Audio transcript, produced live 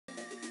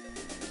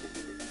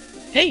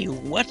Hey,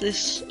 what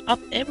is up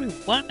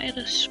everyone? It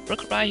is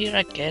Brooklyn here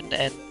again,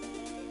 and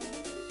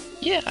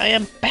yeah, I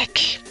am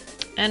back.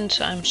 And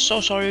I'm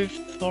so sorry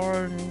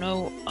for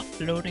no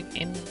uploading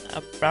in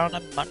around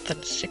a month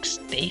and 6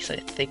 days, I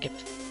think,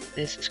 if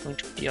this is going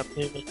to be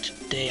uploaded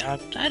today.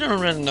 I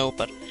don't really know,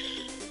 but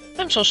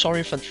I'm so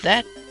sorry for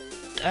that.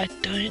 I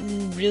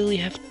didn't really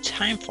have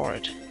time for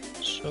it.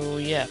 So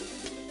yeah,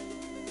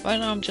 right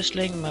now I'm just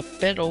laying my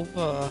bed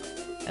over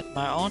at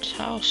my aunt's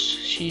house.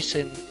 She's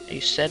in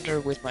a center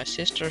with my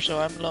sister, so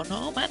I'm alone.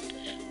 Oh man,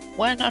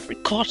 why not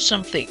record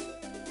something?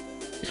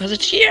 Because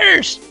it's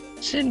years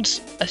since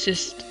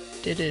Assist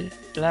did it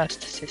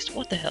last Assist.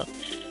 What the hell?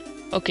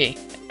 Okay,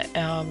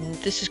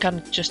 this is kind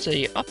of just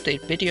a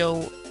update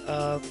video.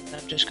 I'm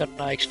just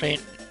gonna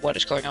explain what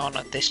is going on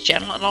this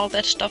channel and all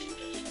that stuff.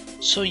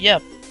 So yeah,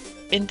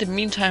 in the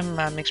meantime,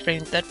 I'm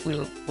explaining that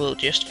we'll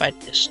just fight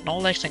the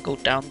Snorlax and go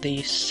down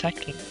the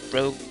cycling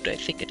road, I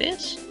think it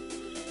is.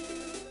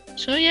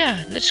 So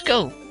yeah, let's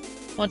go.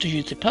 Want to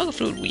use the Poké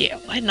Fruit? Yeah,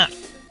 why not?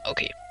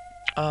 Okay.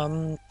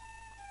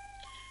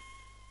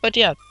 But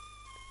yeah,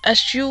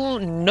 as you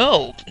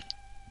know,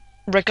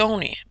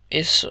 Ragoni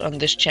is on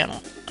this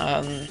channel.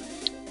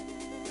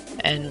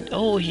 And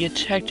oh, he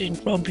attacked in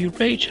Grumpy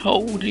Rage.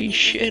 Holy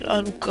shit,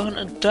 I'm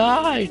gonna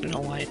die.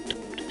 No, I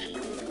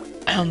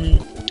don't.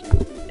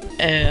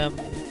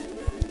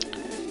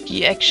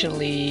 He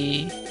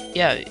actually,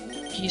 yeah,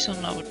 he's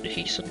on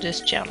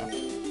this channel.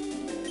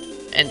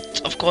 And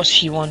of course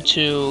he wants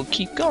to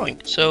keep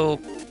going, so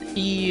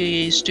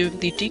he is doing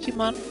the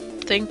Digimon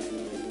thing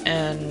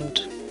and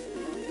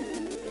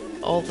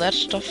all that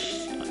stuff.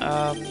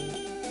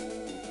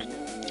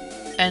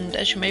 And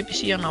as you maybe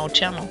see on our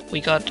channel,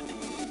 we got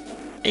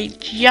a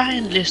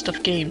giant list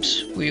of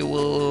games we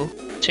will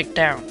take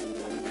down,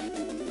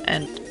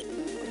 and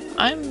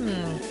I'm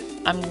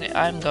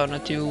gonna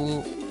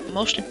do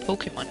mostly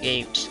Pokemon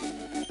games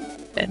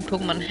and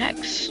Pokemon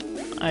hacks.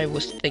 I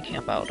was thinking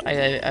about.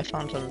 I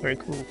found some very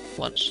cool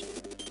ones.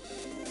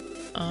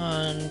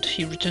 And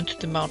he returned to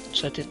the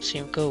mountains. I didn't see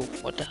him go.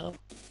 What the hell?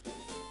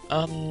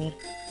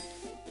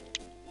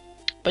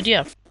 But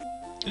yeah,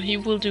 he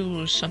will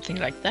do something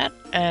like that.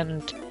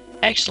 And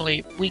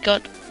actually, we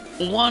got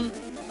one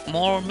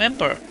more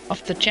member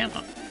of the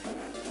channel.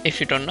 If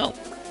you don't know,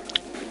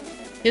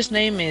 his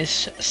name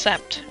is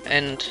Sapt,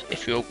 and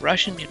if you're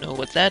Russian, you know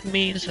what that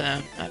means.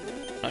 I'm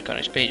not gonna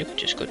explain. You can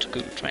just go to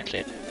Google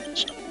Translate and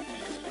stuff.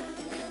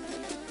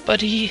 But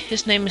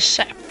his name is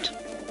Sapt,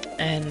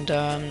 and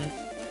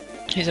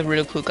he's a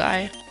really cool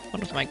guy,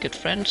 one of my good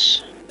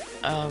friends.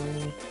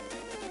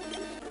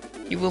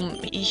 He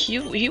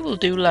will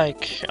do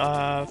like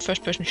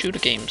first-person shooter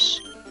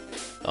games,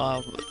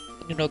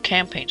 you know,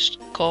 campaigns,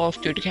 Call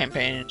of Duty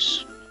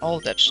campaigns, all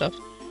that stuff.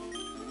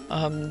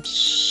 And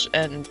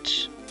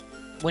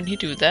when he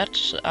do that,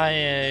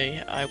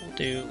 I will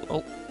do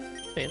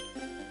fail.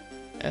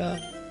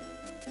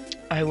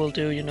 I will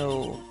do, you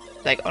know,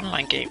 like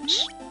online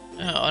games.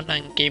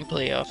 Online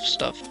gameplay of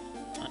stuff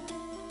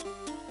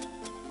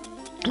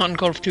on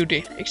Call of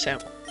Duty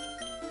example.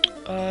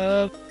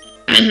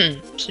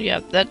 So yeah,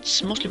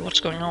 that's mostly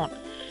what's going on.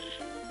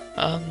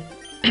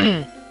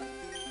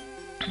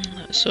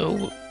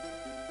 So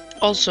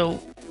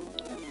also,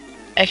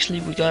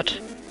 actually, we got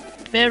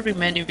very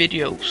many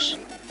videos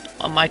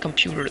on my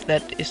computer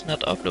that is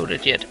not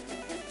uploaded yet.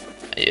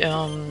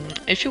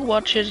 If you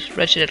watch it,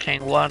 Ratchet &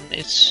 Clank 1,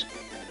 it's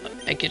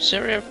a good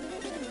series.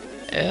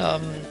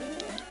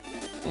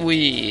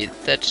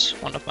 That's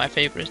one of my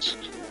favorites.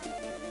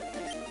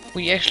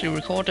 We actually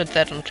recorded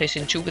that on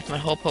PlayStation 2 with my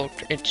Hoport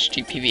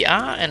HD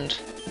PVR, and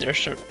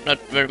there's not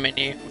very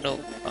many who know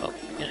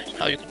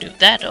how you can do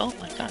that. Oh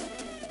my god.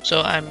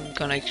 So I'm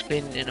gonna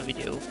explain it in a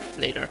video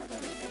later.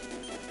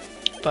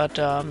 But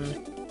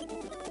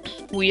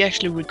we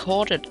actually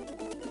recorded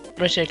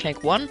Ratchet &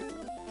 Clank 1,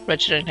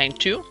 Ratchet & Clank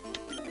 2,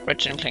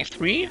 Ratchet & Clank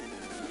 3,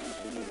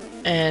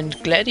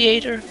 and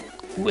Gladiator,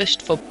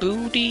 Quest for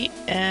Booty,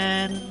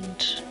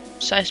 and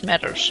Size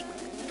Matters.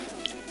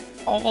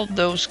 All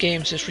those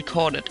games is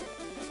recorded,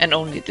 and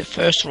only the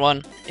first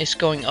one is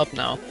going up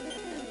now.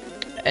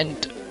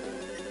 And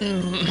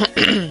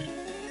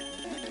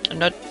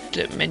not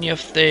many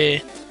of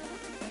the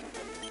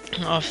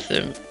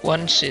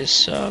ones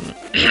is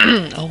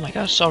oh my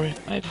god, sorry,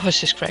 my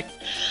voice is cracked.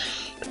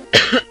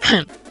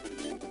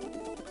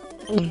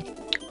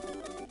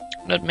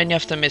 Not many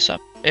of them is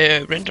up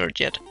rendered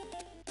yet.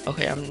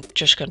 Okay, I'm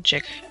just gonna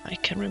check. I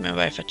can't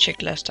remember if I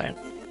checked last time.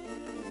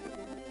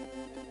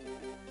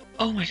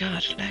 Oh my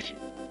god, lag.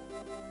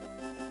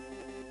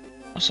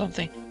 Or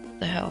something.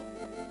 The hell.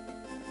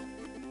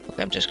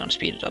 Okay, I'm just gonna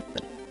speed it up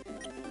then.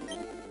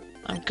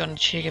 I'm gonna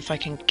check if I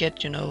can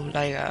get, you know,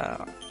 like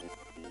a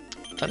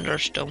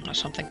thunderstone or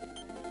something.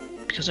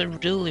 Because I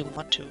really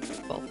want to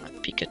evolve my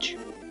Pikachu.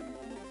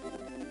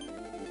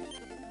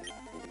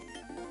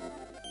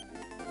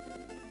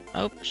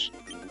 Oops.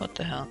 What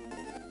the hell?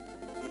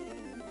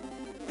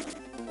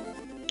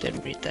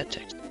 Didn't read that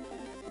text.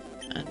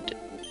 And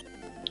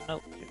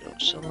no, you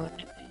don't sell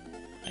anything.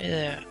 Hey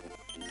there.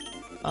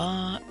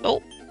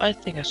 Oh, I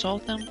think I saw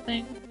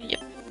something.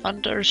 Yep,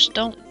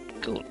 Thunderstone.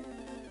 Cool.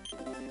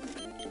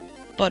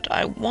 But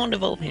I won't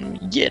evolve him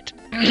yet.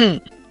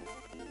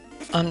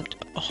 Oh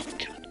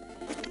god.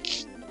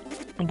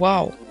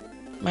 Wow.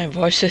 My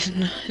voice is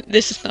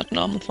this is not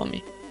normal for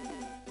me.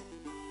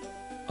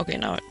 Okay,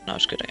 now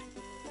it's good again.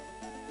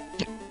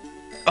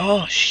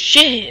 Oh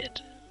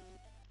shit!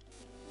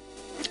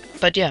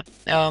 But yeah,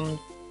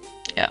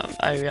 yeah,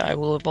 I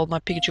will evolve my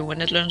Pikachu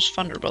when it learns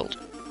Thunderbolt.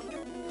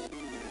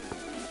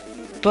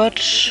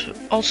 But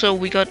also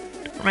we got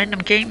random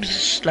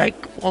games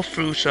like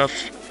walkthroughs of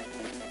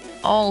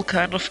all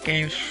kind of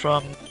games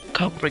from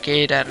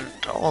Congregate and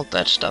all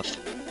that stuff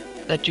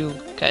that you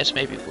guys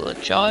maybe will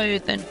enjoy.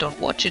 Then don't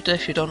watch it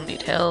if you don't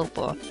need help,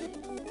 or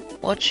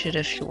watch it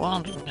if you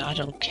want. I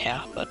don't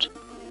care, but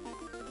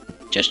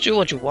just do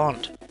what you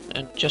want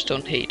and just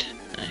don't hate.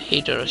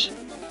 Haters,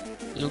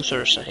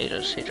 losers,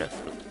 haters,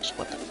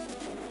 what the...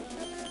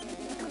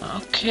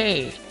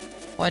 Okay,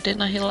 why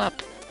didn't I heal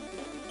up?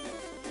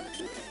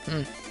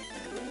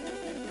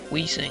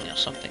 Wheezing or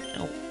something.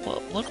 No,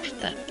 what was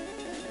that?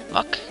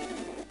 Fuck.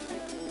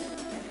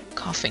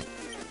 Coughing.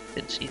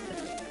 Didn't see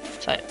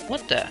that.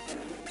 What the?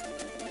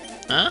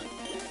 Huh?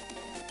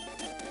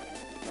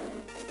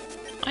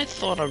 I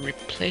thought I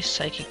replaced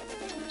Psychic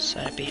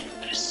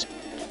Cyberus.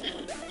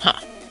 Huh.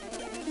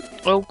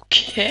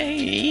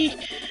 Okay.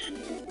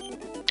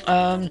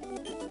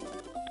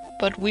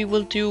 But we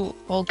will do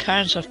all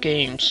kinds of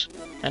games.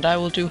 And I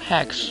will do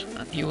hacks.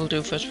 And he will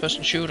do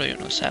first-person shooter, you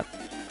know, Sap.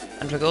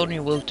 And Vagoni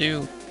will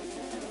do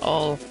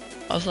all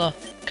other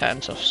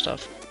kinds of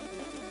stuff.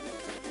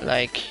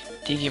 Like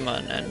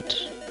Digimon and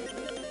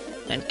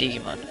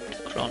Digimon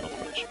and Chrono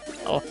Crush.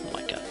 Oh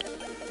my god.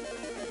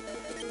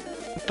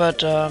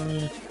 But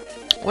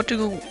what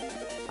do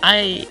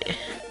I...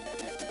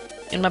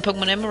 In my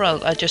Pokemon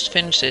Emerald, I just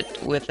finished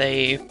it with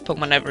a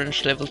Pokemon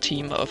average level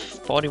team of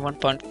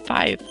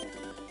 41.5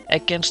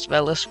 against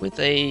Velas with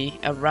a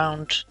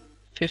around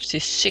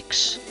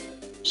 56.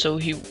 So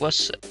he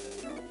was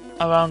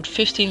around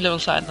 15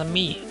 levels higher than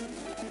me.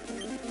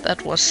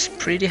 That was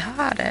pretty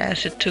hard,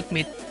 as it took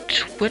me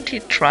 20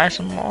 tries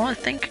or more, I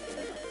think.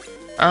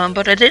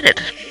 But I did it.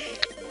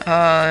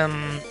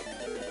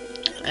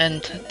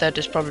 And that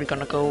is probably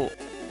gonna go,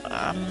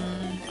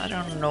 I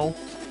don't know,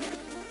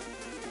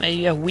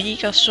 maybe a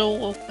week or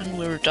so, and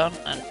we're done.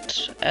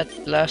 And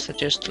at last I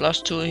just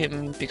lost to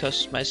him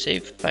because my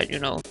save, you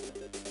know,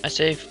 my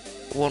save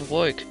won't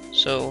work.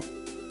 So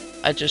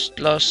I just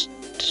lost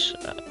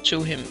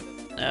to him,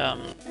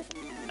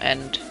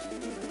 and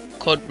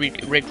caught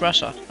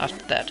Rayquaza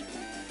after that.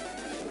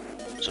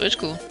 So it's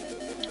cool.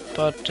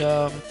 But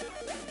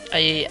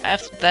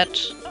after that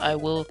I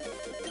will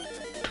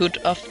put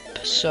up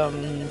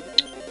some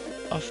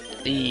of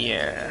the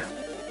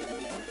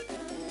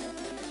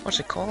what's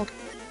it called?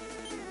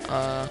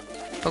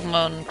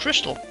 Pokemon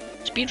Crystal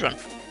speedrun.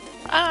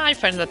 I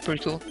find that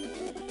pretty cool.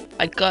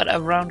 I got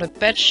around a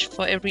batch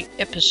for every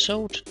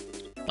episode.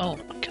 Oh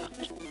my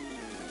god.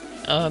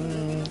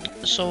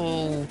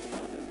 So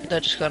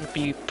that's gonna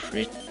be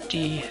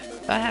pretty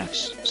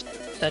fast,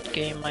 that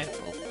game, I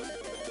hope.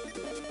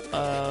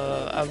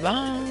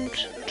 Around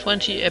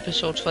 20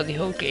 episodes for the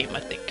whole game, I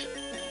think.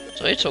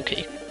 So it's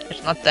okay.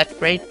 It's not that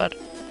great, but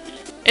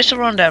it's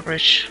around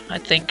average, I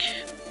think.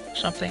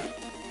 Something.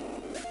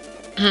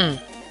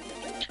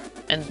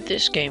 And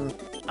this game,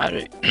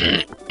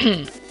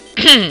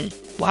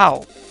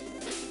 wow.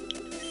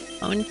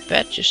 How many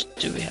badges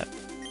do we have?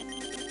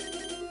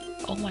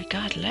 Oh my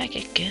god, lag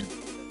again.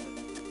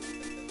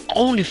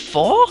 Only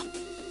 4?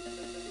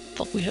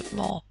 Thought we had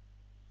more.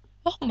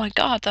 Oh my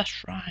god,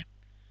 that's right.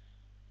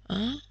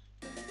 Huh?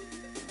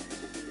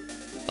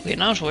 Okay,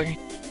 now it's working.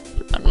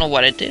 I don't know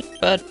what I did,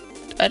 but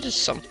I did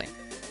something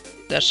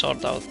that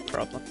sorted out the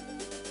problem.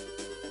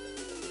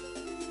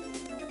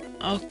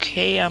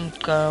 Okay, I'm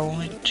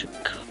going to...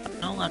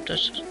 No, I'm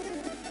just...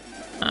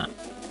 Ah.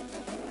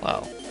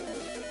 Wow.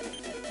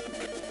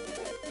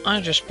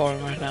 I'm just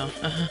boring right now.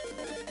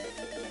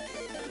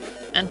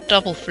 And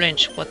double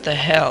flinch, what the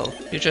hell?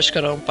 You just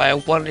got owned by a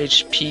 1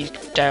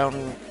 HP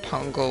down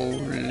Pongo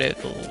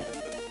level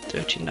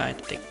 39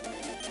 thing.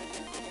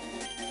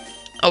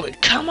 Okay,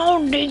 come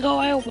on, Dingo,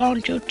 I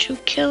want you to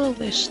kill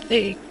this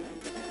thing.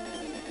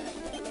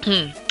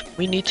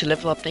 We need to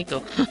level up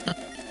Dingo.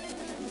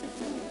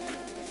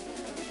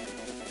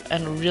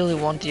 And really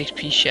want the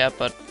XP share,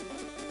 but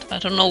I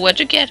don't know where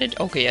to get it.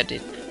 Okay, I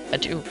did. I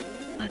do.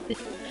 I did.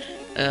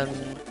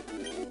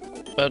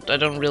 But I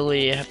don't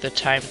really have the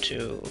time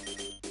to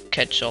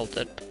catch all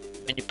that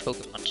many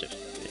Pokemon if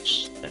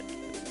it's that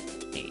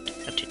you need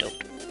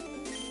antidote.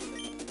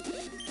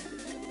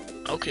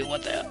 Okay,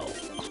 what the hell?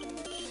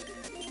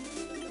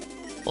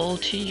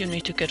 Ulti, you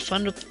need to get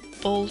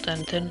Thunderbolt,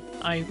 and then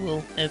I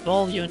will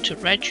evolve you into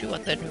Raichu,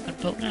 and then you can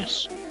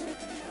bonus.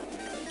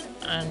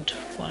 And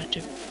why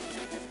do...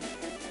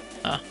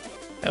 Ah,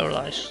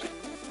 paralyzed.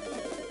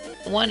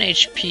 1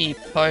 HP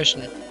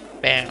poison.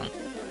 Bam.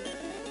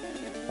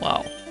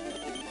 Wow.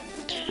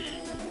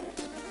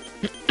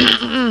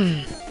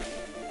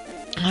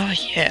 Oh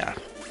yeah.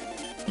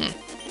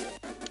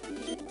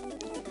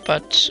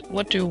 But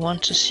what do you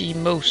want to see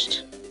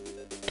most?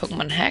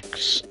 Pokemon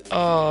hacks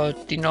or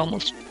the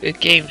normal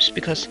games?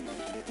 Because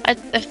I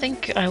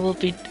think I will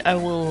do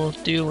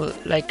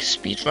like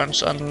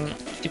speedruns on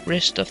the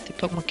rest of the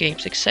Pokemon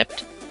games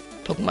except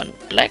Pokemon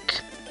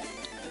Black.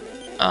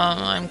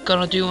 I'm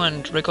gonna do,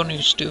 and we're gonna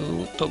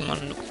do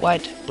Pokemon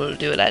White. We'll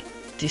do it at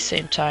the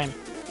same time.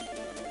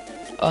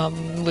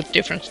 With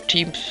different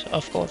teams,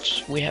 of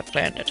course, we have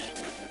planned it.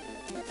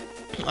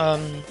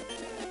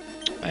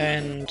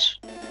 And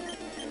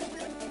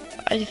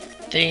I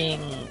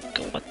think,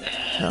 what the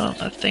hell am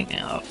I thinking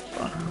of?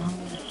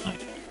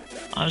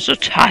 I'm so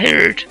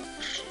tired.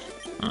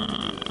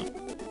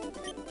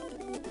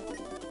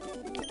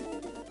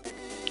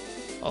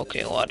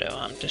 Okay, whatever,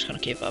 I'm just gonna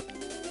give up.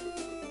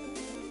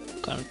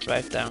 Gonna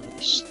drive down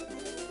this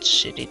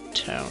city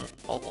town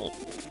hall.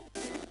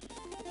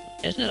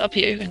 Isn't it up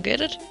here you can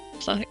get it?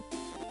 Something?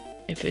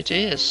 If it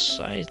is,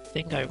 I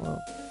think I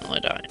will. No,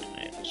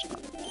 it's not.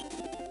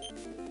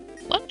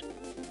 What?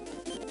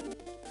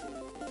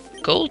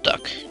 Gold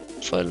duck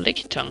for a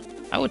licky tongue.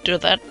 I would do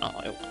that. No,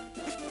 I won't.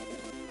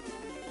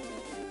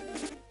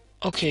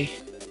 Okay,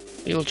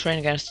 we will train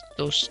against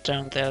those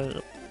down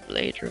there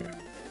later.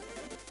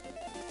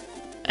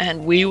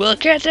 And we will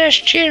get this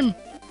gym!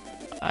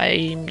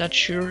 I'm not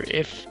sure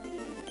if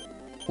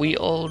we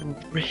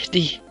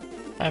already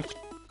have...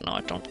 No,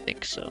 I don't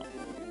think so.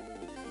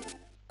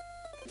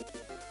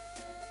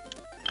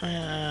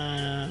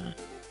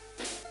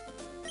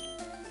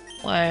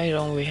 Why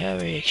don't we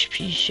have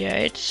XP? Yeah,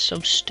 it's so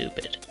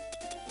stupid.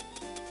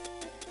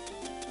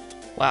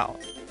 Wow.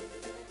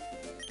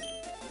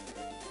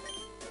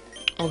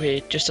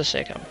 Okay, just a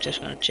sec, I'm just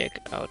gonna check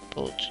out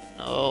both.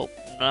 No,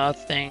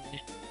 nothing.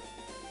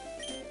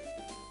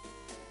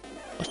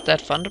 Was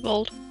that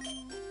Thunderbolt?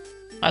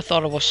 I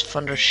thought it was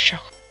Thunder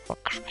Shock. For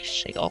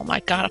Christ's sake, oh my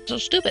god, I'm so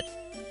stupid.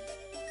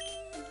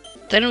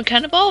 Then we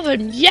can evolve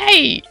him,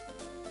 yay!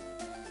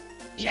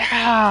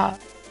 Yeah!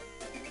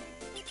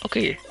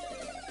 Okay,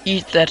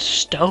 eat that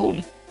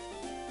stone.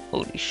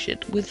 Holy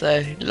shit, with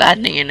a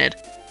lightning in it.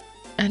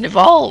 And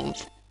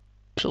evolve!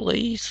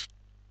 Please.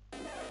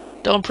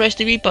 Don't press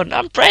the B button.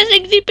 I'm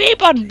pressing the B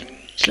button!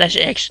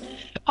 /X.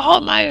 Oh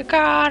my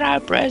god,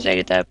 I'm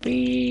pressing the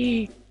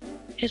B.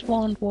 It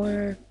won't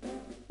work.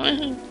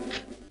 I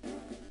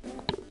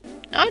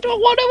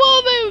don't want to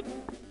evolve him!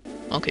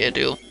 Okay, I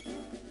do.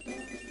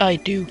 I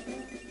do.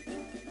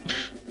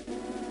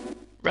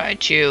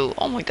 Right, you.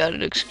 Oh my god,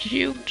 it looks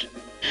cute.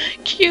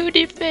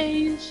 Cutie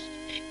face.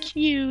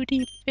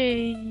 Cutie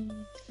face.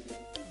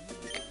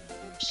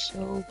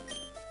 So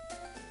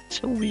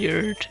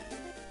weird.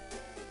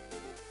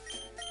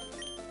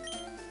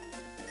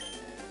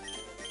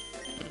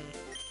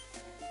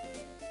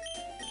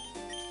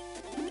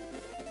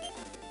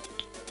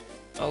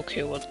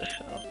 Okay, what the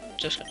hell? I'm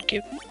just gonna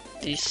give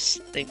these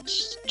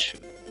things to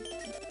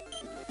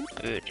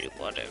Birdie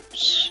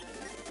whatevs.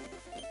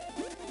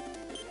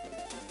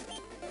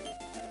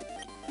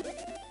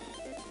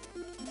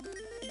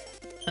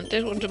 And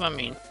this one to my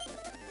mean.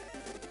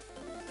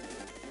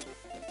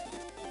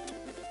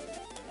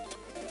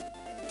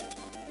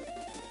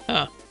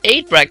 Ah,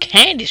 8 bright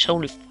candies,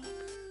 holy fuck.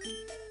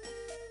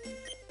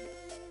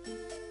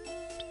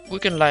 We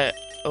can like,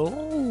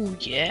 oh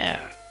yeah.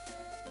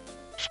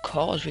 Of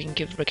course, we can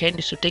give the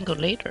candies to Dingo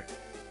later.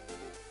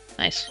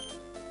 Nice.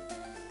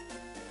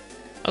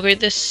 Okay,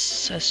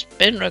 this has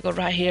been record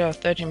right here of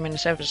 13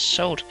 minutes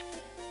episode.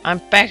 I'm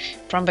back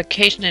from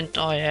vacation and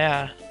oh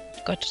yeah,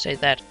 forgot to say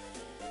that.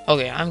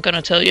 Okay, I'm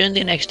gonna tell you in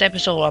the next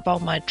episode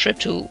about my trip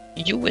to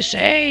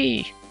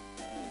USA.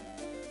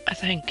 I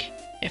think,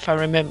 if I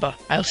remember.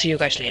 I'll see you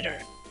guys later.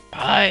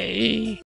 Bye.